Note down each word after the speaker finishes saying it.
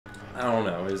I don't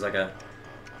know. It was like a...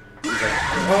 He's like,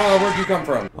 oh, where'd you come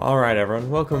from? Alright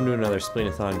everyone, welcome to another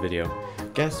Spleenathon video.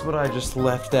 Guess what I just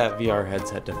left that VR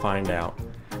headset to find out?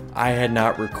 I had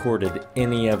not recorded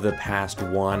any of the past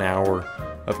 1 hour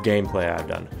of gameplay I've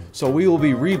done. So we will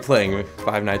be replaying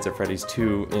Five Nights at Freddy's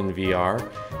 2 in VR.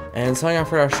 And something I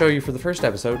forgot to show you for the first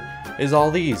episode is all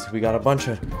these. We got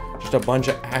just a bunch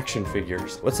of action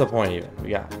figures. What's the point even? We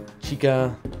got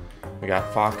Chica, we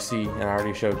got Foxy, and I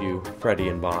already showed you Freddy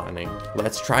and Bonnie.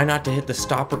 Let's try not to hit the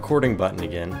stop recording button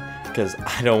again, because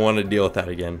I don't want to deal with that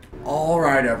again.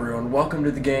 Alright everyone, welcome to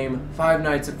the game Five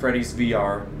Nights at Freddy's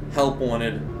VR. Help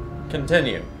wanted.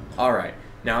 Continue. Alright,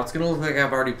 now it's gonna look like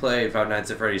I've already played Five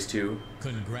Nights at Freddy's 2,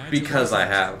 because I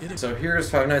have. So here's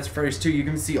Five Nights at Freddy's 2. You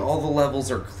can see all the levels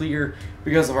are clear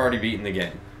because I've already beaten the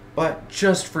game. But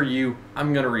just for you,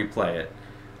 I'm gonna replay it.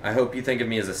 I hope you think of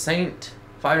me as a saint.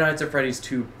 Five Nights at Freddy's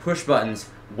 2, push buttons,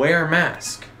 wear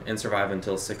mask, and survive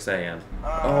until 6 a.m.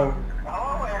 Hello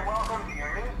and welcome to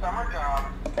your new summer job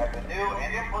at the new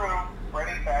and improved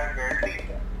Freddy Fazbear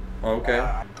Pizza.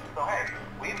 Okay. So hey,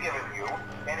 we've given you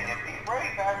an empty Freddy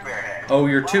Fazbear head. Oh,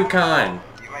 you're too kind.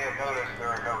 You may have noticed there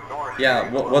are no doors. Yeah,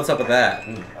 what's up with that?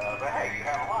 But hey, you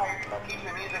have a light. Keep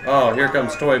the music. Oh, here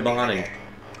comes Toy Bonnie.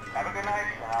 Have a good night,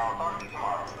 and I'll talk to you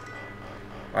tomorrow.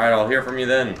 Alright, I'll hear from you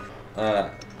then.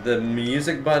 The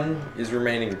music button is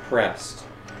remaining pressed,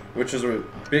 which is a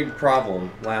big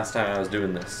problem last time I was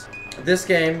doing this. This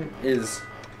game is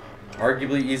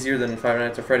arguably easier than Five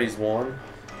Nights at Freddy's 1,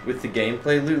 with the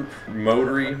gameplay loop,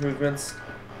 motory movements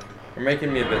are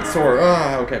making me a bit sore.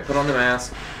 Okay, put on the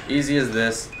mask. Easy as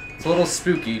this. It's a little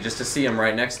spooky just to see them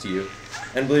right next to you.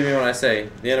 And believe me when I say,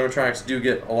 the animatronics do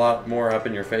get a lot more up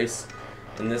in your face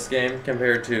in this game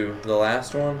compared to the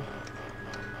last one.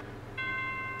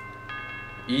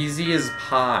 Easy as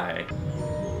pie.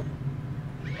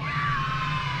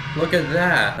 Look at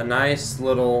that. A nice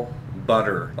little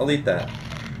butter. I'll eat that.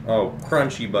 Oh,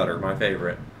 crunchy butter, my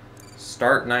favorite.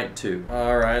 Start night 2.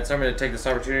 Alright, so I'm going to take this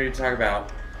opportunity to talk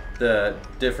about the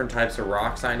different types of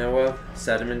rocks I know of.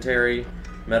 Sedimentary,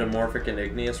 metamorphic, and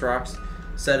igneous rocks.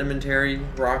 Sedimentary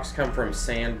rocks come from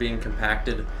sand being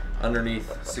compacted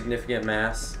underneath significant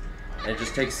mass. And it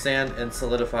just takes sand and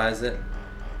solidifies it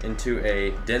into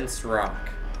a dense rock.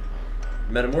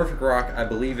 Metamorphic rock, I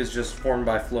believe, is just formed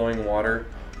by flowing water,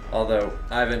 although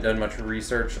I haven't done much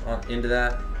research into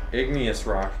that. Igneous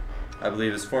rock, I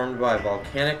believe, is formed by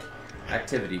volcanic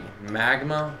activity,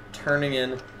 magma turning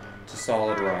into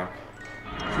solid rock.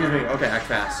 Excuse me, okay, act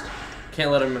fast.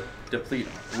 Can't let him deplete,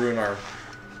 ruin our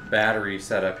battery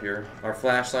setup here. Our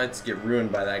flashlights get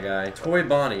ruined by that guy. Toy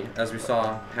Bonnie, as we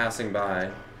saw passing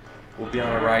by, will be on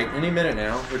our right any minute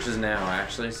now, which is now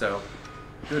actually, so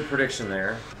good prediction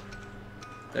there.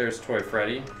 There's Toy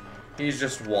Freddy. He's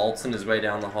just waltzing his way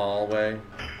down the hallway.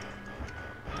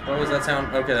 What was that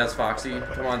sound? Okay, that's Foxy.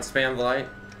 Come on, spam the light.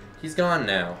 He's gone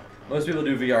now. Most people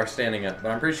do VR standing up,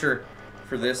 but I'm pretty sure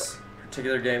for this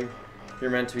particular game, you're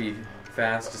meant to be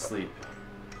fast asleep.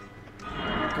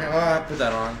 Okay, put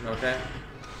that on, okay?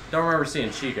 Don't remember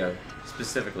seeing Chica,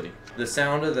 specifically. The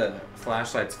sound of the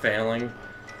flashlights failing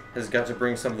has got to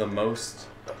bring some of the most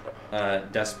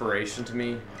desperation to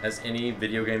me as any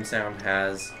video game sound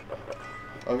has.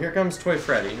 Oh, here comes Toy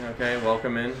Freddy. Okay,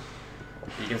 welcome in.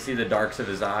 You can see the darks of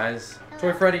his eyes.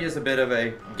 Toy Freddy is a bit of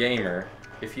a gamer.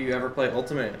 If you ever play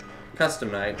Ultimate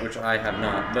Custom Night, which I have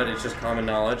not, but it's just common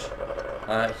knowledge,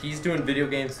 he's doing video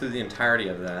games through the entirety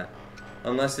of that.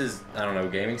 Unless his, I don't know,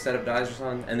 gaming setup dies or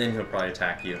something, and then he'll probably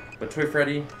attack you. But Toy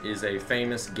Freddy is a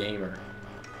famous gamer,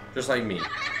 just like me.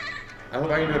 I hope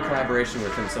I can do a collaboration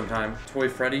with him sometime. Toy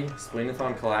Freddy,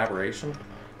 Spleenathon collaboration?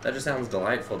 That just sounds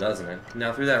delightful, doesn't it?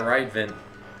 Now through that right vent,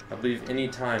 I believe any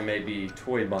time maybe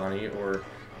Toy Bonnie or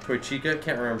Toy Chica.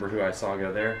 Can't remember who I saw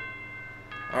go there.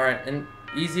 Alright, and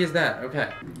easy as that,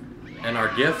 okay. And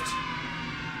our gift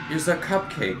is a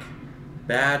cupcake.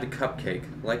 Bad cupcake.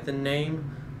 Like the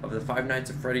name of the Five Nights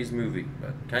at Freddy's movie.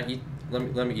 But can I eat?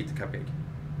 Let me eat the cupcake.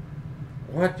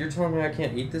 What? You're telling me I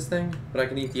can't eat this thing? But I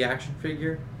can eat the action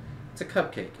figure? It's a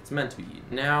cupcake. It's meant to be eaten.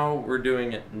 Now we're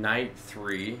doing it night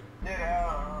 3. Did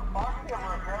Foxy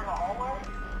ever appear in the hallway?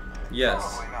 Yes.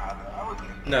 Probably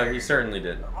not. No, he certainly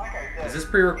did. Like I said, Is this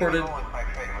pre-recorded? it's my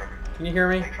favorite. Can you hear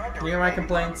me? They tried to Can you hear my remake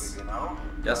complaints? it, you know?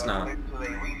 Guess not. So they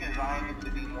redesigned it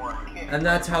to be more kid. And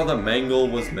that's how the Mangle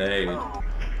was made.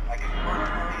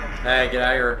 Hey, get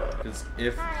out of here. Because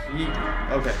if he...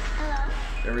 Okay.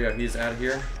 There we go. He's out of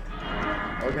here.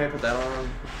 Okay, put that on.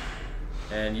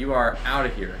 And you are out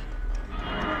of here.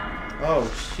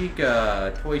 Oh,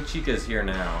 Chica. Toy Chica's here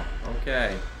now.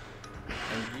 Okay.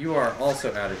 And you are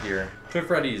also out of here. Toy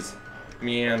Freddy's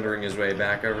meandering his way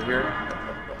back over here.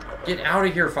 Get out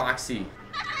of here, Foxy.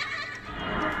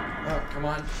 Oh, come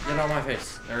on. Get on my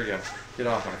face. There we go. Get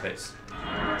off my face.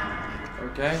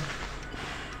 Okay.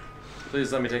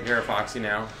 Please let me take care of Foxy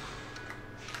now.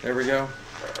 There we go.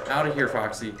 Out of here,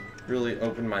 Foxy. Really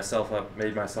opened myself up,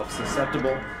 made myself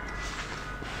susceptible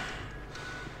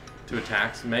to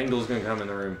attacks. Mangle's gonna come in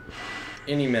the room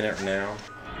any minute now.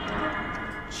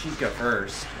 Chica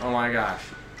first. Oh my gosh.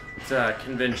 It's a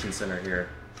convention center here.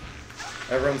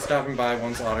 Everyone's stopping by,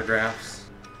 wants autographs.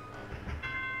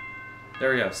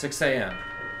 There we go, 6 a.m.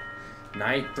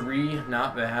 Night 3,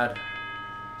 not bad.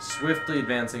 Swiftly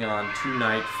advancing on to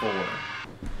night 4.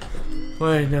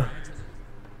 Wait, no.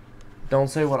 Don't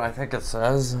say what I think it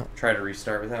says. Try to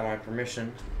restart without my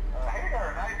permission. Hey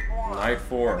there, Night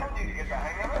 4.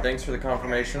 Thanks for the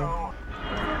confirmation.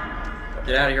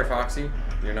 Get out of here, Foxy.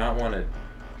 You're not wanted.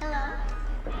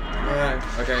 Hello.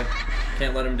 Okay.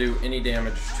 Can't let him do any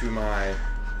damage to my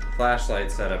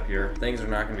flashlight setup here. Things are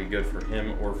not going to be good for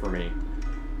him or for me.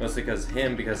 Mostly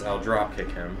because I'll drop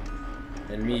kick him.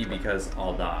 And me because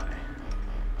I'll die.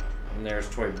 And there's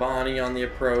Toy Bonnie on the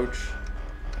approach.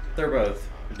 They're both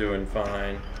doing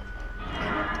fine.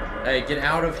 Hey, get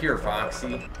out of here,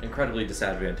 Foxy. Incredibly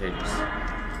disadvantageous.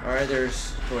 Alright,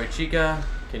 there's Toy Chica.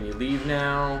 Can you leave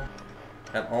now?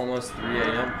 At almost 3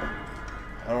 a.m.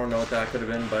 I don't know what that could have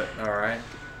been, but alright.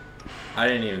 I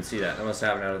didn't even see that. That must have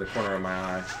happened out of the corner of my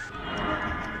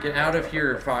eye. Get out of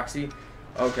here, Foxy.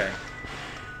 Okay.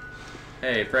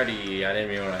 Hey, Freddy, I didn't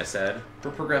mean what I said.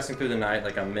 We're progressing through the night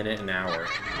like a minute an hour.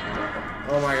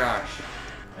 Oh my gosh.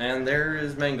 And there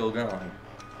is Mangle gone.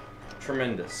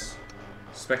 Tremendous.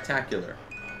 Spectacular.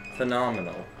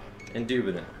 Phenomenal.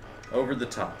 Indubitant. Over the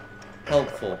top.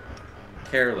 Helpful.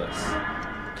 Careless.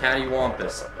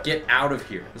 Cattywampus. Get out of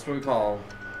here. This is what we call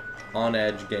on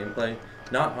edge gameplay.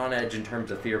 Not on edge in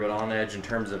terms of fear, but on edge in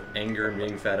terms of anger and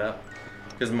being fed up.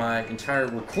 Because my entire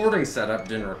recording setup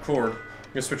didn't record.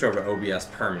 I'm going to switch over to OBS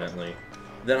permanently.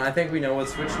 Then I think we know what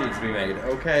switch needs to be made.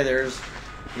 Okay, there's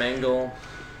Mangle.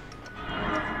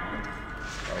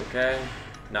 Okay.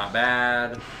 Not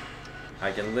bad.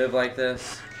 I can live like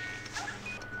this.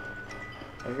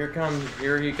 Oh, here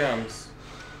he comes.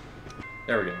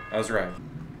 There we go. I was right.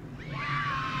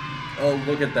 Oh,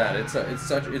 look at that!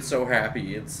 It's so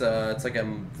happy. It's like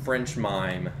a French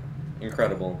mime.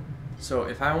 Incredible. So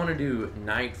if I want to do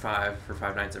night 5 for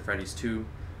Five Nights at Freddy's 2,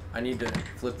 I need to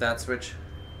flip that switch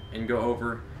and go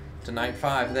over to night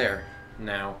 5 there.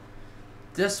 Now,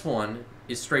 this one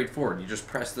is straightforward. You just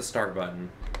press the start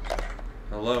button.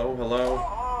 Hello, hello.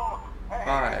 Hey,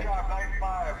 Hi. good job, night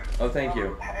 5. Oh, thank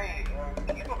you. Hey,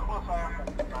 keep a close eye on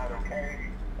this tonight, okay?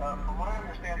 From what I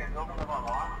understand, the building is on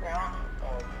lockdown.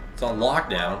 It's on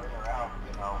lockdown.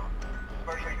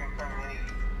 Especially concerning any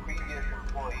previous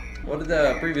employees. What did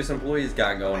the previous employees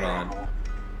got going on?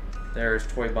 There's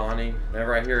Toy Bonnie.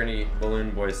 Whenever I hear any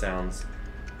Balloon Boy sounds,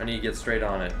 I need to get straight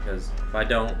on it, because if I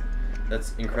don't,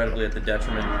 that's incredibly at the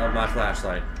detriment of my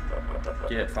flashlight.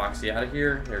 Get Foxy out of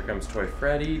here. Here comes Toy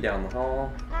Freddy down the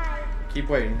hall. Hi. Keep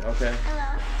waiting. Okay.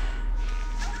 Hello.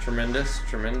 Tremendous,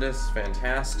 tremendous,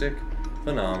 fantastic,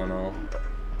 phenomenal.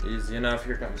 Easy enough.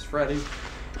 Here comes Freddy.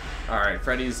 Alright,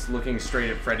 Freddy's looking straight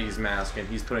at Freddy's mask, and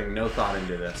he's putting no thought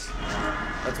into this.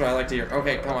 That's what I like to hear.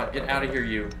 Okay, come on. Get out of here,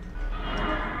 you.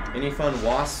 Any fun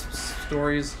wasp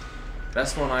stories?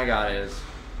 Best one I got is,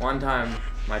 one time,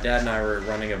 my dad and I were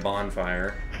running a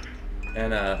bonfire,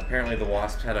 and apparently the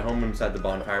wasp had a home inside the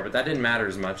bonfire, but that didn't matter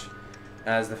as much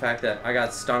as the fact that I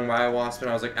got stung by a wasp, and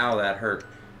I was like, ow, that hurt.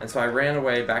 And so I ran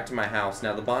away back to my house.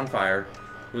 Now, the bonfire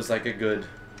was like a good,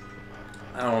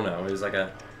 I don't know, it was like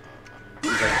a,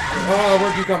 oh,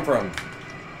 where'd you come from?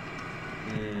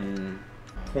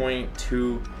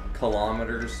 0.2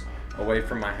 kilometers away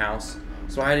from my house.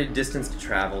 So I had a distance to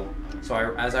travel.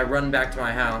 So as I run back to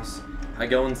my house, I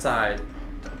go inside,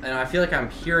 and I feel like I'm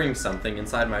hearing something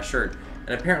inside my shirt.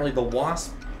 And apparently the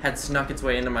wasp had snuck its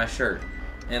way into my shirt.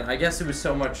 And I guess it was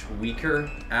so much weaker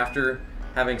after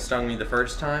having stung me the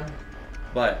first time.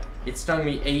 But it stung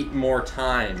me 8 more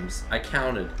times. I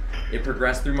counted. It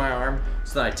progressed through my arm.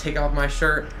 So then I take off my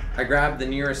shirt. I grabbed the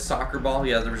nearest soccer ball.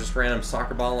 Yeah, there was just random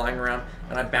soccer ball lying around.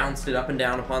 And I bounced it up and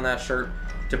down upon that shirt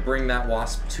to bring that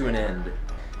wasp to an end.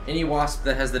 Any wasp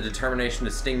that has the determination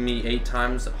to sting me 8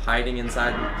 times hiding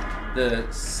inside the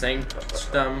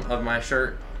sanctum of my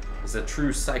shirt is a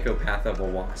true psychopath of a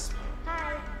wasp.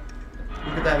 Hi.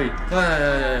 Look at that be.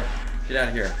 Get out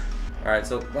of here. Alright,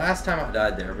 so last time I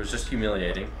died there was just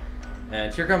humiliating.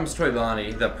 And here comes Toy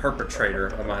Bonnie, the perpetrator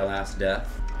of my last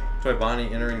death. Toy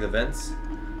Bonnie entering the vents.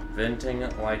 Venting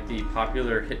like the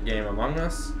popular hit game Among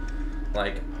Us.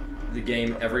 Like the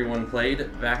game everyone played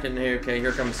back in here. Okay,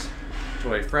 here comes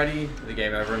Toy Freddy, the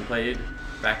game everyone played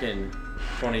back in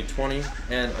 2020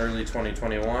 and early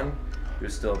 2021. It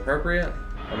was still appropriate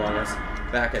among us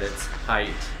back at its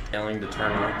height. Yelling to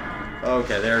turn on.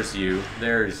 Okay, there's you.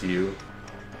 There's you.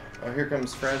 Oh, here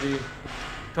comes Freddy.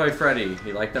 Toy Freddy,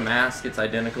 you like the mask? It's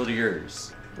identical to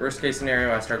yours. Worst case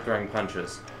scenario, I start throwing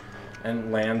punches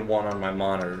and land one on my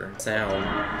monitor. Sound.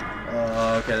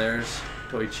 Okay, there's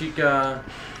Toy Chica.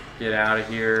 Get out of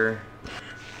here.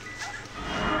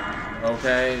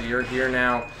 Okay, you're here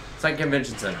now. It's like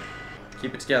Convention Center.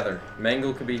 Keep it together.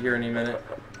 Mangle could be here any minute,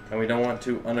 and we don't want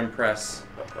to unimpress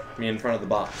me in front of the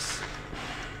box.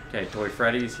 Okay, Toy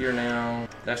Freddy's here now.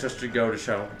 That's just to go to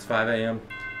show. It's 5 a.m.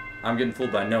 I'm getting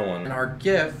fooled by no one. And our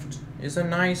gift is a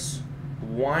nice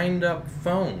wind-up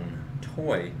phone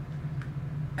toy.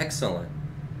 Excellent.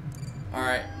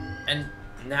 Alright, and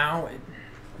now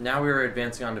we are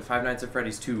advancing on to Five Nights at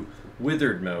Freddy's 2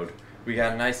 Withered mode. We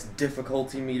got a nice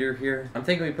difficulty meter here. I'm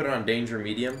thinking we put it on danger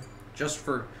medium, just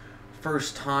for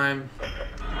first time.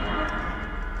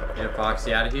 Get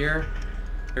Foxy out of here.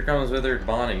 Here comes Withered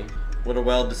Bonnie. What a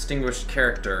well-distinguished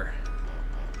character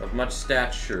of much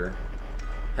stature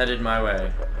headed my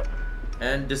way.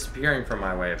 And disappearing from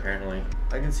my way, apparently.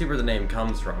 I can see where the name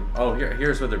comes from. Oh,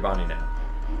 here's Withered Bonnie now.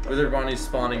 Withered Bonnie's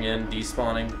spawning in,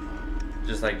 despawning,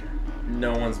 just like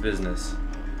no one's business.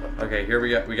 Okay, here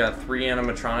we got 3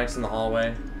 animatronics in the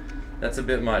hallway. That's a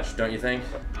bit much, don't you think?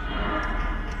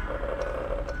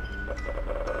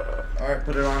 Alright,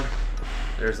 put it on.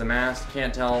 There's the mask.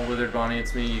 Can't tell, Withered Bonnie,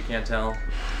 it's me, you can't tell.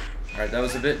 Alright, that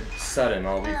was a bit sudden,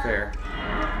 I'll be fair.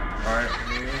 Alright.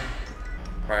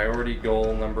 Priority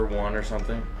goal number 1 or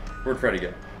something. Where'd Freddy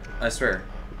go? I swear.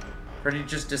 Freddy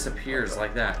just disappears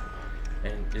like that.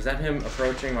 And is that him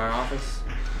approaching my office?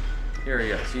 Here he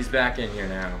goes. He's back in here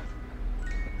now.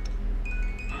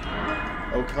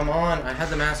 Oh, come on. I had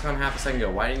the mask on half a second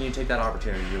ago. Why didn't you take that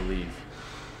opportunity to leave?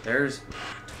 There's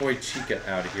Toy Chica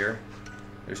out of here.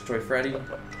 There's Toy Freddy.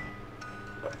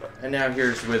 And now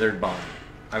here's Withered Bonnie.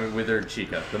 I mean, Withered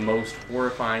Chica. The most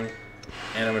horrifying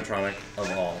animatronic of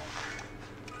all.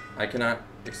 I cannot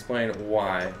explain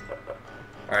why.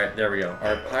 Alright, there we go.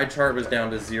 Our pie chart was down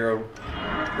to 0%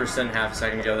 half a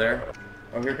second ago there.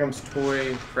 Oh, here comes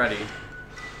Toy Freddy.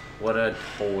 What a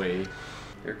toy.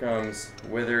 Here comes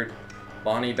Withered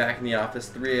Bonnie back in the office,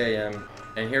 3 a.m.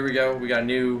 And here we go. We got a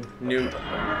new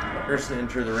person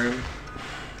enter the room.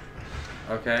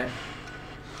 Okay.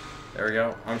 There we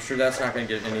go. I'm sure that's not going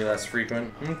to get any less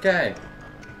frequent. Okay.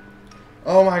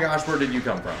 Oh my gosh, where did you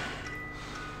come from?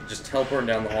 Just teleporting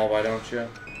down the hall, why don't you?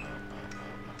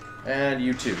 And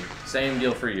you too. Same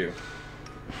deal for you.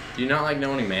 Do you not like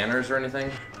know any manners or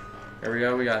anything? Here we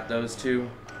go, we got those two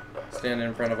standing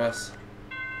in front of us.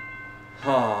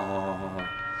 Ah,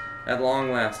 at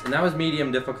long last. And that was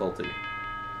medium difficulty.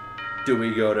 Do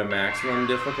we go to maximum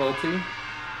difficulty?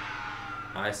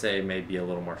 I say maybe a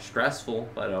little more stressful,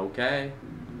 but okay.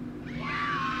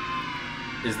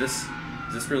 Is this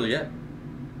really it?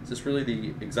 Is this really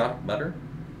the exotic butter?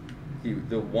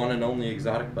 The one and only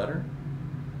exotic butter?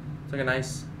 It's like a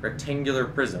nice rectangular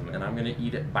prism, and I'm gonna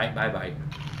eat it bite by bite.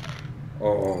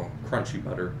 Oh, crunchy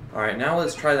butter. Alright, now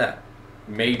let's try that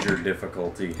major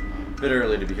difficulty. Bit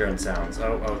early to be hearing sounds.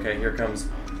 Oh, okay, here comes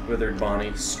Withered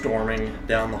Bonnie storming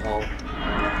down the hall.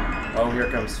 Oh, here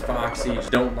comes Foxy.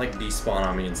 Don't like despawn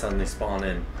on me and suddenly spawn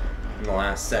in the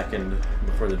last second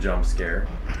before the jump scare.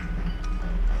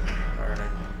 Alright.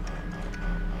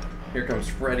 Here comes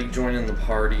Freddy joining the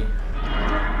party.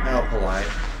 How polite.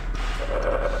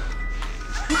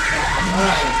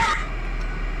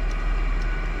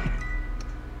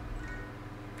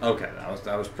 Okay,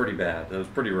 that was pretty bad. That was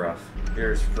pretty rough.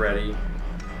 Here's Freddy.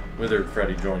 Withered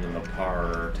Freddy joining the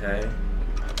party.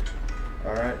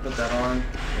 Alright, put that on.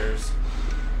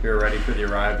 We're ready for the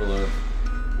arrival of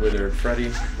Withered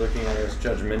Freddy, looking at us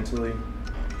judgmentally.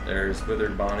 There's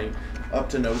Withered Bonnie. Up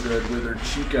to no good, Withered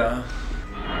Chica.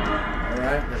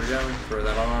 Alright, there we go. Throw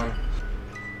that on.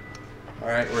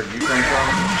 Alright, where'd you come from?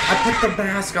 I put the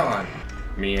mask on!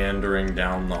 Meandering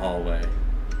down the hallway.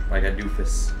 Like a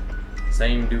doofus.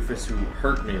 Same doofus who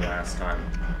hurt me last time.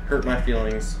 Hurt my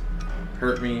feelings.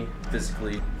 Hurt me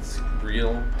physically. It's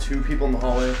real. 2 people in the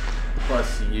hallway,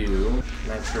 plus you.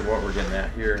 Not sure what we're getting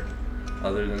at here.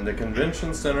 Other than the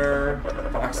convention center.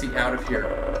 Foxy, out of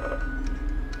here.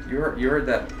 You heard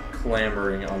that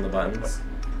clambering on the buttons.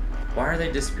 Why are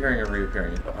they disappearing or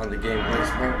reappearing? On the gameplay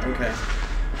part? Okay.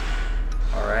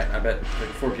 Alright, I bet like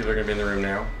 4 people are going to be in the room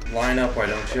now. Line up, why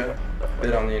don't you?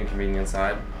 Bit on the inconvenient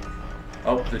side.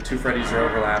 Oh, the 2 Freddys are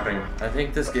overlapping. I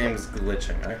think this game's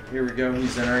glitching. Right, here we go,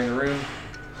 he's entering the room.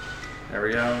 There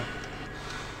we go.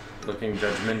 Looking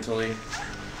judgmentally.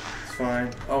 It's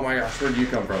fine. Oh my gosh, where'd you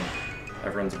come from?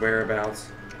 Everyone's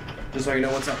whereabouts. Just so you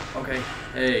know what's up. Okay.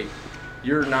 Hey,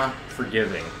 you're not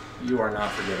forgiving. You are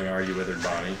not forgiving, are you, withered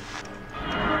body?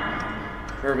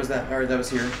 Where was that? Alright, that was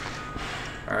here.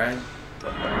 Alright.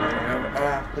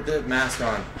 Put the mask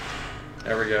on.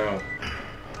 There we go.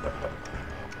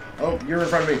 Oh, you're in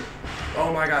front of me.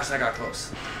 Oh my gosh, that got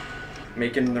close.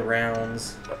 Making the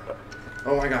rounds.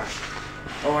 Oh my gosh.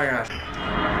 Oh my gosh.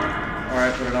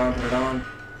 Alright, put it on, put it on.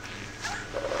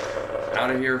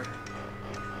 Out of here.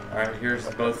 Alright, here's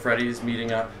both Freddy's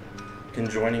meeting up.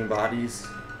 Conjoining bodies.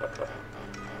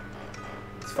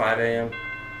 It's 5 a.m.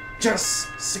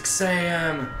 Just 6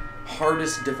 a.m.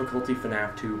 Hardest difficulty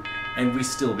FNAF 2, and we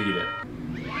still beat it.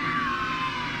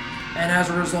 And as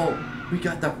a result, we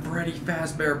got the Freddy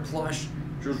Fazbear plush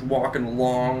just walking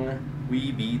along.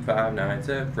 We beat Five Nights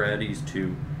at Freddy's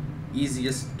 2.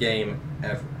 Easiest game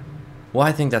ever. Well,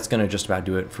 I think that's going to just about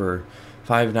do it for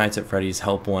Five Nights at Freddy's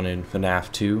Help Wanted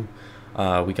FNAF 2.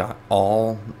 We got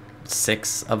all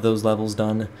 6 of those levels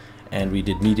done, and we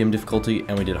did medium difficulty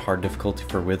and we did hard difficulty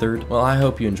for Withered. Well, I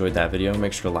hope you enjoyed that video.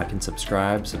 Make sure to like and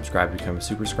subscribe to become a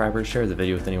super subscriber, share the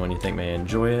video with anyone you think may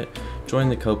enjoy it, join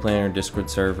the co-planner Discord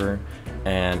server,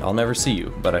 and I'll never see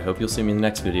you, but I hope you'll see me in the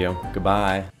next video.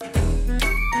 Goodbye.